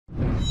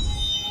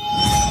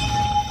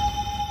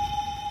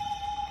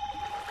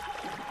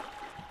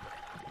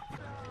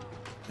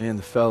Me and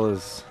the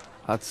fellas,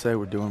 I'd say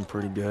we're doing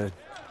pretty good.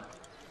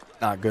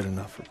 Not good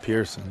enough for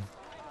Pearson,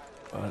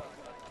 but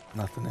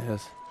nothing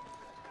is.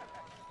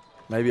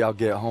 Maybe I'll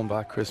get home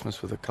by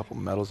Christmas with a couple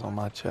medals on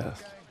my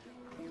chest.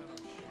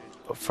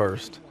 But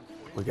first,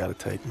 we gotta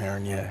take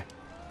Marigny.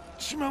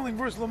 Schmeling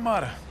versus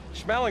LaMotta.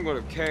 Schmeling would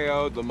have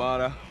KO'd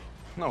LaMotta.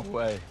 No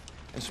way.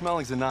 And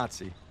Schmeling's a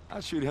Nazi.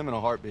 I'd shoot him in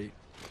a heartbeat.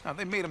 Now,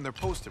 they made him their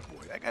poster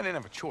boy. That guy didn't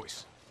have a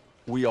choice.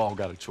 We all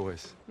got a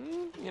choice.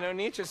 You know,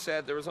 Nietzsche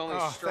said there was only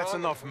strong... That's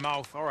enough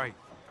mouth. All right.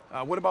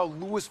 What about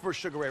Lewis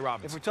versus Sugar Ray If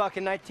Robinson? we're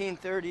talking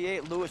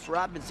 1938, Lewis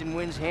Robinson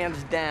wins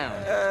hands down.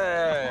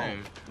 Hey!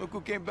 Look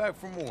who came back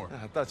for more.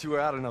 I thought you were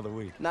out another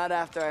week. Not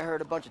after I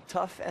heard a bunch of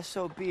tough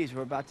SOBs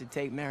were about to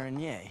take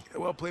Marigny. Yeah,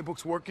 well,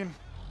 playbook's working.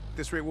 At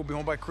this rate, we'll be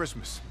home by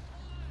Christmas.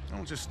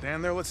 Don't just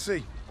stand there. Let's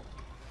see.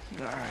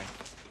 All right.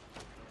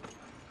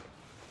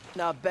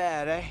 Not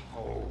bad, eh?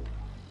 Oh.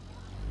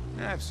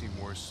 I've seen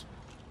worse.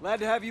 Glad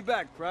to have you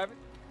back, Private.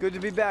 Good to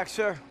be back,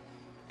 sir.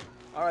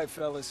 All right,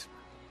 fellas.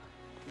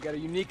 We got a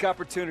unique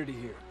opportunity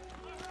here.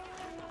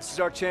 This is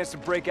our chance to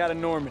break out of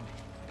Normandy.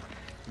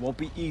 It won't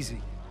be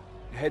easy.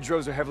 The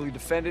hedgerows are heavily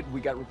defended.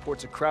 We got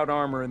reports of Kraut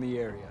armor in the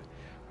area.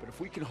 But if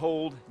we can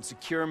hold and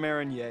secure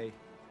Marigny,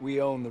 we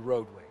own the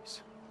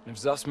roadways. And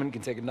if Zussman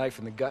can take a knife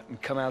in the gut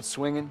and come out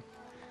swinging,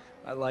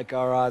 I like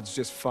our odds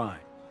just fine.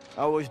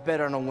 Always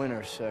bet on a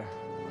winner, sir.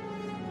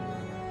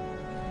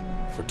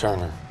 For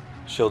Turner,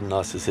 shielding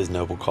us is his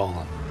noble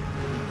calling.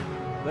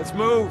 Let's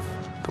move!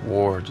 The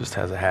war just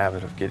has a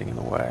habit of getting in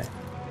the way.